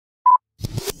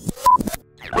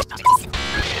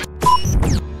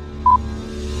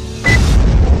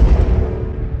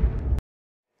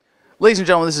Ladies and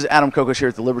gentlemen, this is Adam Kokosch here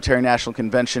at the Libertarian National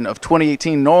Convention of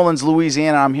 2018, New Orleans,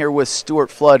 Louisiana. I'm here with Stewart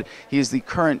Flood. He is the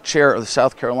current chair of the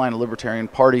South Carolina Libertarian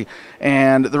Party.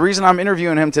 And the reason I'm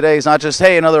interviewing him today is not just,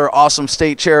 hey, another awesome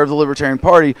state chair of the Libertarian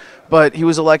Party, but he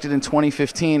was elected in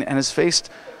 2015 and has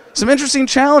faced some interesting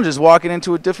challenges walking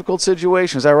into a difficult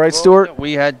situation. Is that right, Stewart?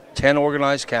 We had 10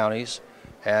 organized counties,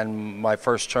 and my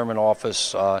first term in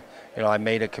office, I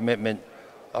made a commitment.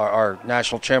 Our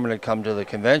national chairman had come to the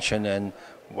convention, and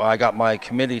I got my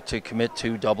committee to commit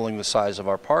to doubling the size of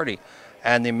our party.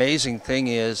 And the amazing thing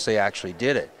is they actually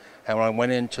did it. And when I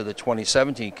went into the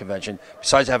 2017 convention,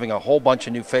 besides having a whole bunch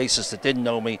of new faces that didn't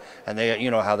know me, and they,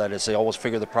 you know how that is, they always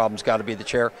figure the problem's got to be the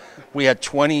chair, we had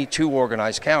 22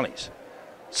 organized counties.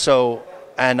 So,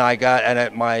 and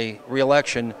at my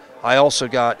re-election, I also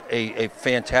got a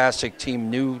fantastic team,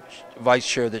 new vice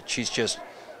chair that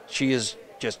she is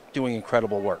just doing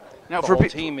incredible work. Now, the whole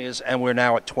team is, and we're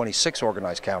now at 26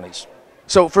 organized counties.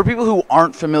 So for people who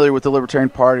aren't familiar with the Libertarian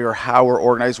Party or how we're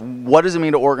organized, what does it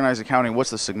mean to organize a county? What's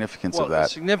the significance of that? The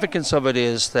significance of it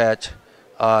is that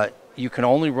you can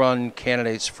only run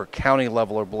candidates for county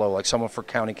level or below, like someone for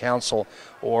county council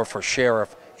or for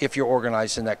sheriff, if you're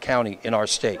organized in that county in our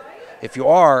state. If you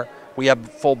are, we have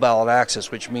full ballot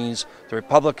access, which means the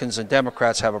Republicans and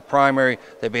Democrats have a primary.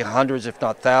 There'd be hundreds, if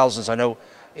not thousands. I know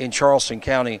in Charleston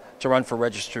County, to run for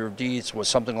Register of Deeds was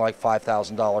something like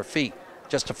 $5,000 fee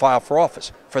just to file for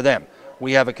office for them.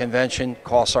 We have a convention,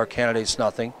 costs our candidates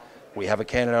nothing. We have a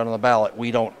candidate on the ballot.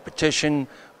 We don't petition.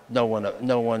 No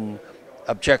one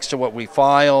objects to what we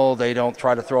file. They don't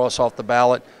try to throw us off the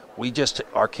ballot.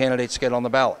 Our candidates get on the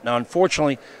ballot. Now,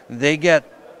 unfortunately, they get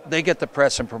the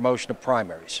press and promotion of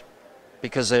primaries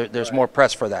because there's more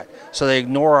press for that. So they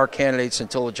ignore our candidates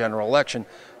until the general election.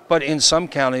 But in some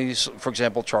counties, for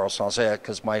example, Charleston, I'll say that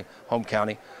because my home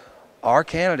county, our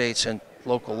candidates in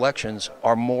local elections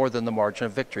are more than the margin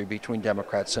of victory between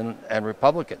Democrats and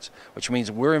Republicans, which means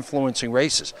we're influencing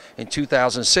races. In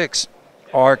 2006,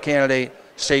 our candidate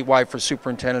statewide for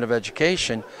superintendent of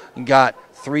education got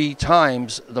 3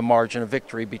 times the margin of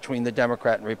victory between the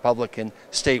Democrat and Republican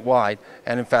statewide,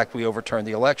 and in fact, we overturned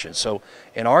the election. So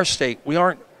in our state, we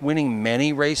aren't winning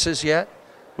many races yet.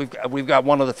 We've got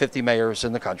one of the 50 mayors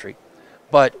in the country,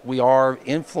 but we are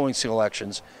influencing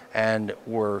elections, and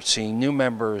we're seeing new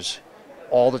members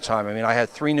all the time. I mean, I had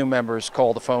 3 new members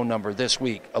call the phone number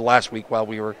last week while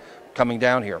we were coming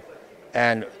down here,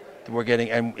 and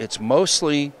and it's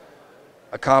mostly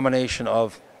a combination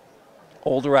of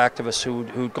older activists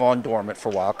who'd gone dormant for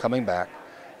a while coming back,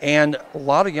 and a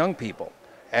lot of young people.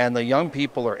 And the young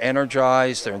people are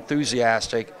energized, they're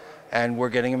enthusiastic, and we're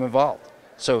getting them involved.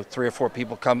 So 3 or 4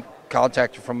 people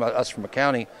contact us from a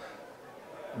county.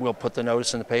 We'll put the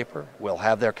notice in the paper. We'll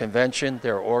have their convention.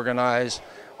 They're organized.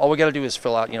 All we got to do is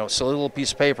fill out, a little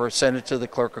piece of paper, send it to the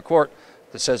clerk of court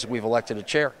that says we've elected a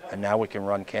chair, and now we can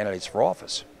run candidates for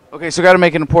office. Okay, so got to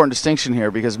make an important distinction here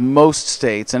because most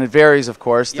states, and it varies, of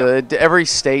course, yep. Every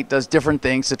state does different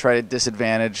things to try to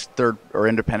disadvantage third or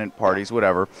independent parties,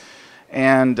 whatever.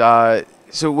 And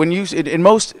so when in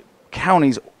most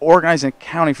counties, organizing a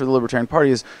county for the Libertarian Party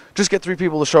is just get 3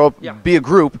 people to show up, be a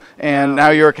group, and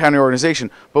now you're a county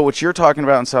organization. But what you're talking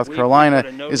about in South Carolina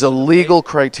is a legal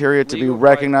criteria to be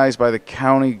recognized by the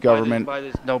county government.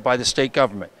 By the state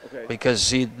government, okay. Because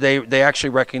they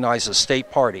actually recognize a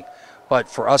state party. But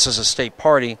for us as a state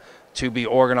party to be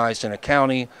organized in a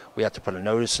county, we have to put a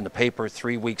notice in the paper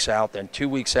 3 weeks out, then 2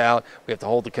 weeks out. We have to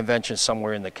hold the convention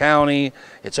somewhere in the county.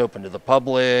 It's open to the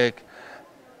public.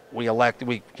 You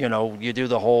do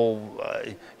the whole,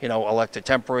 elect a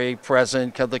temporary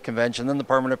president of the convention, then the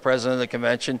permanent president of the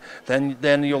convention,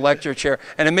 then you elect your chair.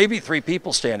 And it may be 3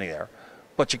 people standing there,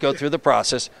 but you go through the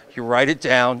process, you write it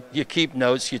down, you keep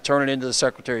notes, you turn it into the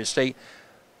Secretary of State,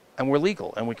 and we're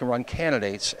legal, and we can run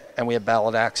candidates, and we have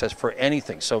ballot access for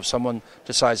anything. So if someone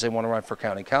decides they want to run for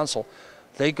county council,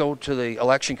 they go to the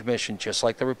election commission, just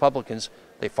like the Republicans.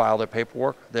 They file their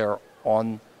paperwork. They're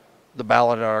on the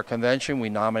ballot at our convention. We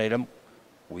nominate them.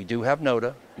 We do have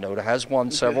NOTA. NOTA has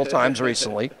won several times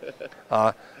recently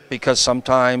because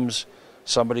sometimes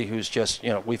somebody who's just,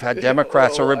 we've had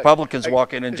Democrats or Republicans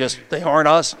walk in and they aren't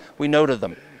us. We NOTA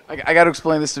them. I got to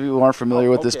explain this to people who aren't familiar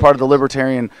with this. Part of the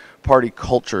Libertarian Party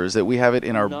culture is that we have it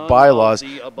in our bylaws.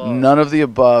 None of the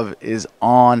above is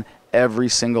on every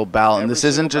single ballot. And this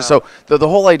isn't just so the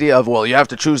whole idea of, well, you have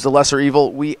to choose the lesser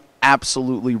evil. We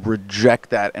absolutely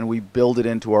reject that, and we build it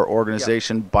into our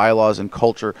organization, bylaws, and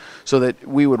culture so that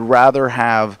we would rather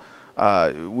have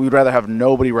we'd rather have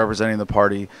nobody representing the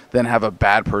party than have a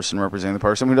bad person representing the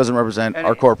party, someone who doesn't represent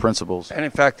our core principles. And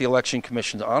in fact, the Election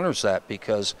Commission honors that,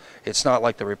 because it's not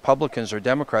like the Republicans or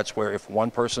Democrats where if one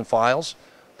person files,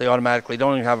 they automatically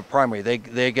don't even have a primary.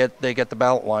 They get the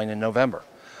ballot line in November.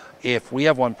 If we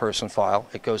have one person file,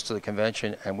 it goes to the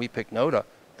convention and we pick NOTA,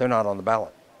 they're not on the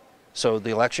ballot. So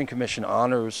the Election Commission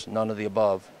honors none of the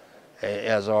above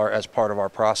as part of our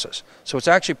process. So it's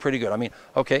actually pretty good. I mean,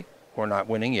 okay, we're not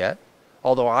winning yet,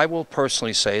 although I will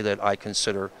personally say that I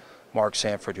consider Mark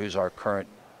Sanford, who's our current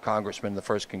congressman in the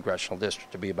 1st Congressional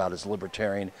District, to be about as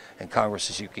libertarian in Congress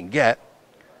as you can get.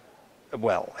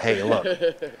 Well, hey, look,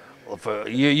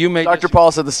 you may... Dr.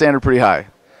 Paul set the standard pretty high.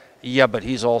 Yeah, but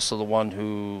he's also the one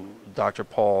who Dr.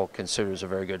 Paul considers a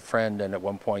very good friend and at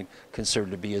one point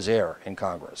considered to be his heir in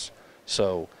Congress.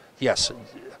 So, yes,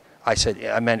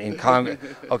 I meant in Congress.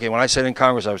 Okay, when I said in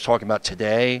Congress, I was talking about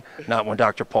today, not when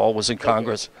Dr. Paul was in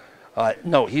Congress.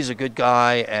 No, he's a good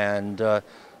guy, and,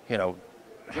 you know.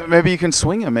 Maybe you can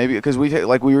swing him, maybe, because we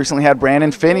recently had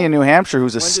Brandon Finney in New Hampshire,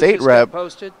 who's a state rep. When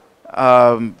does this get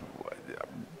posted?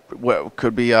 What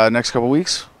could be next couple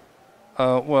weeks?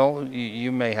 Well,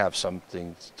 you may have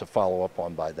something to follow up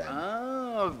on by then.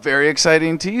 Oh, very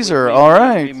exciting teaser. All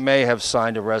right. We may have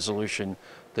signed a resolution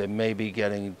that may be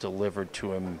getting delivered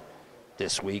to him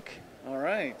this week. All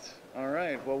right. All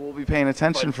right. Well, we'll be paying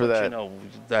attention for that. You know,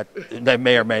 that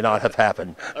may or may not have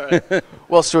happened. All right.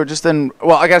 Well, Stewart, just then,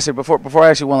 well, I got to say, before I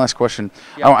ask you one last question,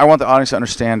 yeah. I want the audience to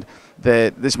understand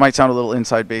that this might sound a little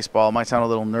inside baseball, might sound a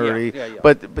little nerdy,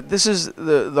 but this is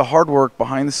the hard work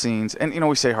behind the scenes. And, you know,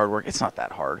 we say hard work. It's not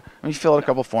that hard. I mean, you fill out a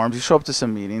couple forms, you show up to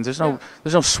some meetings. There's no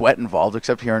sweat involved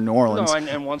except here in New Orleans. No,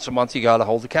 and once a month you got to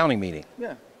hold the county meeting.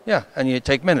 Yeah. Yeah, and you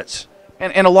take minutes.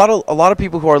 And a lot of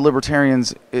people who are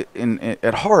libertarians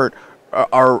at heart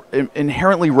are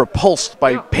inherently repulsed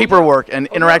by paperwork and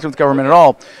interacting with government at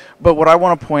all. But what I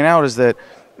want to point out is that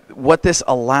what this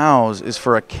allows is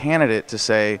for a candidate to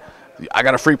say, I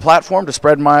got a free platform to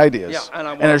spread my ideas. Yeah, and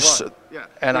I want to run.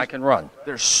 And I can run.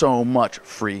 There's so much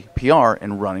free PR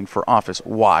in running for office.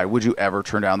 Why would you ever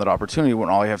turn down that opportunity when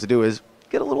all you have to do is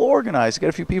get a little organized, get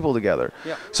a few people together?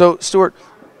 Yeah. So, Stewart,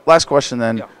 last question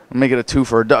then. Yeah. I'll make it a two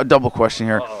for a double question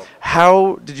here. Uh-oh.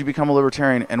 How did you become a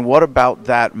libertarian, and what about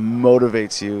that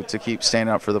motivates you to keep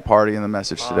standing up for the party and the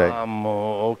message today?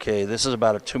 Okay, this is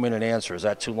about a 2-minute answer. Is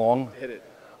that too long? Hit it.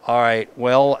 All right.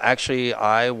 Well, actually,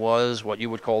 I was what you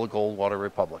would call a Goldwater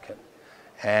Republican.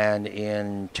 And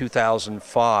in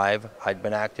 2005, I'd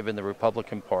been active in the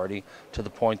Republican Party to the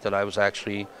point that I was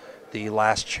actually the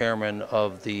last chairman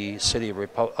of the city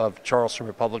of Charleston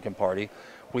Republican Party.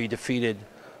 We defeated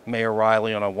Mayor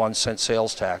Riley on a 1-cent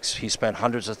sales tax. He spent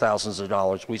hundreds of thousands of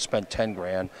dollars. We spent 10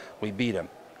 grand. We beat him.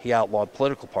 He outlawed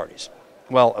political parties.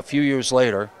 Well, a few years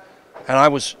later, and I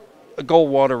was a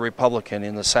Goldwater Republican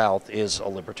in the South is a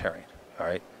libertarian, all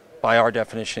right? By our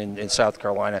definition in South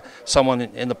Carolina, someone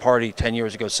in the party 10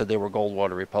 years ago said they were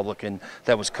Goldwater Republican.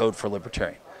 That was code for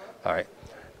libertarian, all right?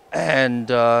 And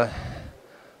the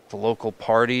local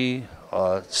party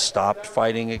stopped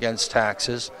fighting against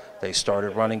taxes. They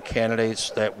started running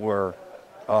candidates that were,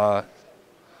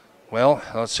 well,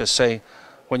 let's just say,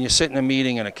 when you sit in a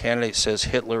meeting and a candidate says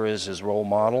Hitler is his role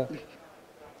model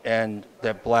and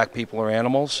that black people are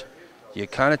animals, you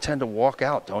kind of tend to walk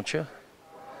out, don't you?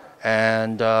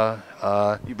 And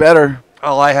you better.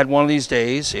 Well, I had one of these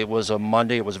days. It was a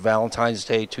Monday. It was Valentine's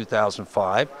Day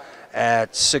 2005.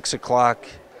 At 6 o'clock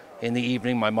in the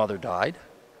evening, my mother died.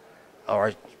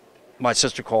 Or my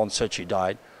sister called and said she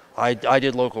died. I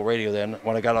did local radio then.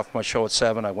 When I got off my show at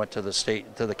 7, I went to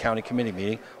the county committee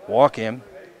meeting, walk in,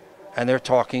 and they're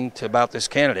talking about this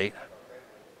candidate,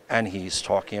 and he's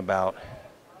talking about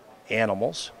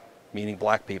animals, meaning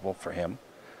black people for him,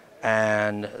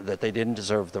 and that they didn't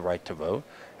deserve the right to vote,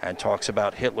 and talks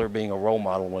about Hitler being a role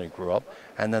model when he grew up.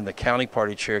 And then the county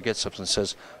party chair gets up and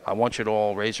says, I want you to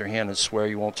all raise your hand and swear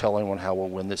you won't tell anyone how we'll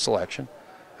win this election.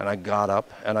 And I got up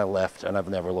and I left, and I've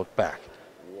never looked back.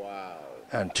 Wow.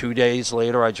 And 2 days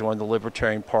later, I joined the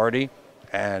Libertarian Party,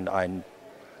 and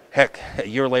heck, a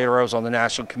year later I was on the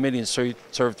National Committee and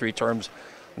served 3 terms.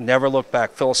 Never looked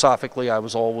back. Philosophically, I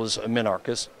was always a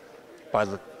minarchist.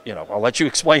 I'll let you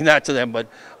explain that to them, but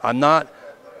I'm not.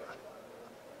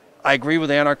 I agree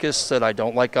with anarchists that I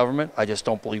don't like government. I just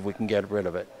don't believe we can get rid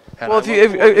of it. And well,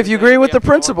 if you agree with the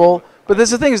principle, but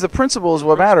that's the thing, is the principle is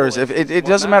what matters. If it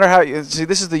doesn't matter how. See,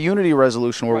 this is the unity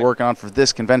resolution we're working on for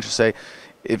this convention. Say,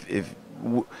 if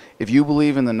If you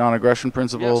believe in the non-aggression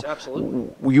principle, Yes,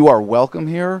 absolutely. you are welcome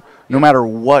here, no matter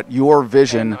what your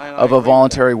vision And of a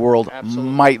voluntary world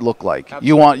Absolutely. might look like.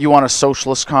 Absolutely. You want a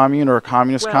socialist commune or a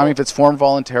communist commune if it's formed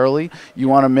voluntarily. You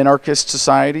want a minarchist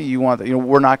society. You want,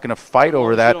 we're not going to fight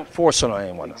over that. You don't force it on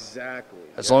anyone. Exactly.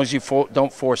 As long as you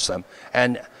don't force them.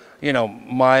 And,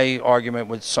 my argument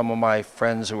with some of my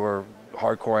friends who are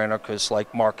hardcore anarchists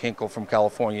like Mark Hinkle from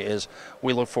California is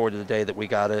we look forward to the day that we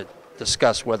got to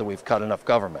discuss whether we've cut enough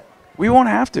government. We won't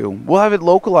have to. We'll have it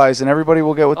localized, and everybody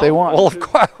will get what they want. Well,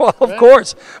 of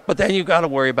course. But then you got to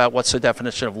worry about what's the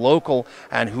definition of local,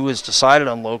 and who has decided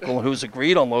on local, and who's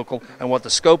agreed on local, and what the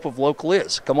scope of local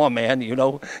is. Come on, man. You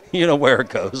know where it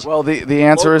goes. Well, the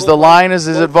answer is the line is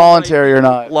it voluntary or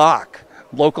not? Block.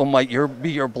 Local might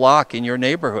be your block in your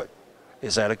neighborhood.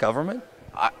 Is that a government?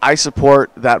 I support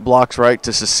that block's right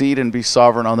to secede and be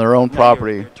sovereign on their own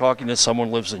property. You're talking to someone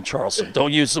who lives in Charleston.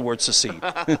 Don't use the word secede.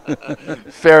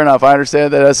 Fair enough. I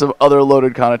understand that has some other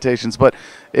loaded connotations, but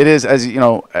it is, as you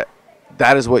know,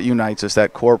 that is what unites us,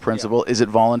 that core principle. Yeah. Is it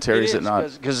voluntary, is it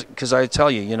not? Because I tell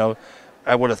you,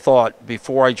 I would have thought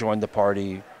before I joined the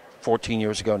party 14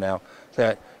 years ago now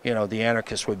that, the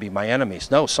anarchists would be my enemies.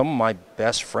 No, some of my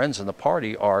best friends in the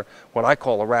party are what I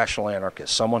call a rational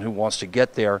anarchist, someone who wants to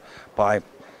get there by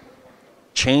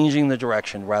changing the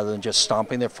direction rather than just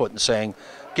stomping their foot and saying,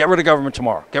 get rid of government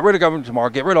tomorrow, get rid of government tomorrow,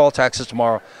 get rid of all taxes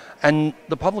tomorrow. And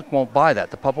the public won't buy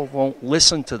that. The public won't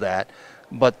listen to that.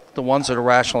 But the ones that are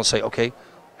rational say, okay,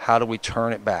 how do we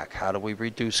turn it back? How do we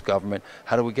reduce government?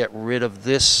 How do we get rid of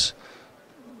this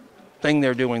thing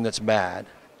they're doing that's bad?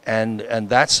 And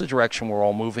that's the direction we're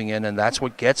all moving in, and that's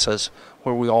what gets us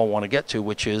where we all want to get to,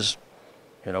 which is,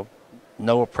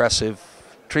 no oppressive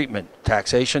treatment.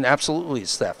 Taxation, absolutely,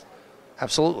 it's theft.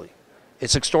 Absolutely.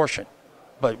 It's extortion.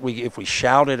 But if we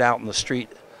shout it out in the street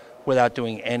without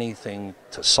doing anything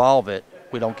to solve it,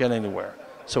 we don't get anywhere.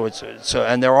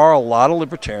 And there are a lot of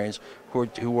libertarians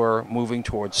who are moving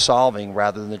towards solving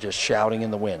rather than just shouting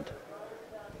in the wind.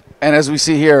 And as we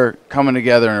see here, coming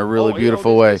together in a really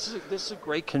beautiful way. This is a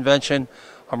great convention.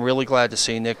 I'm really glad to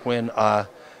see Nick win.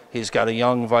 He's got a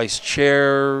young vice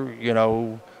chair.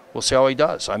 We'll see how he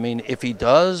does. I mean, if he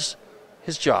does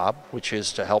his job, which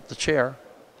is to help the chair,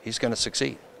 he's going to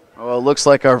succeed. Well, it looks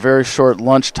like our very short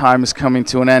lunch time is coming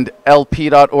to an end.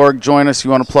 LP.org, join us. You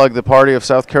want to plug the Party of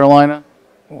South Carolina?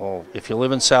 Well, if you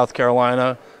live in South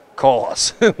Carolina, call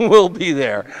us. We'll be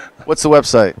there. What's the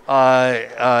website?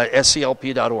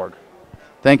 SCLP.org.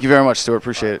 Thank you very much, Stewart.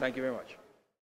 Appreciate it. Thank you very much.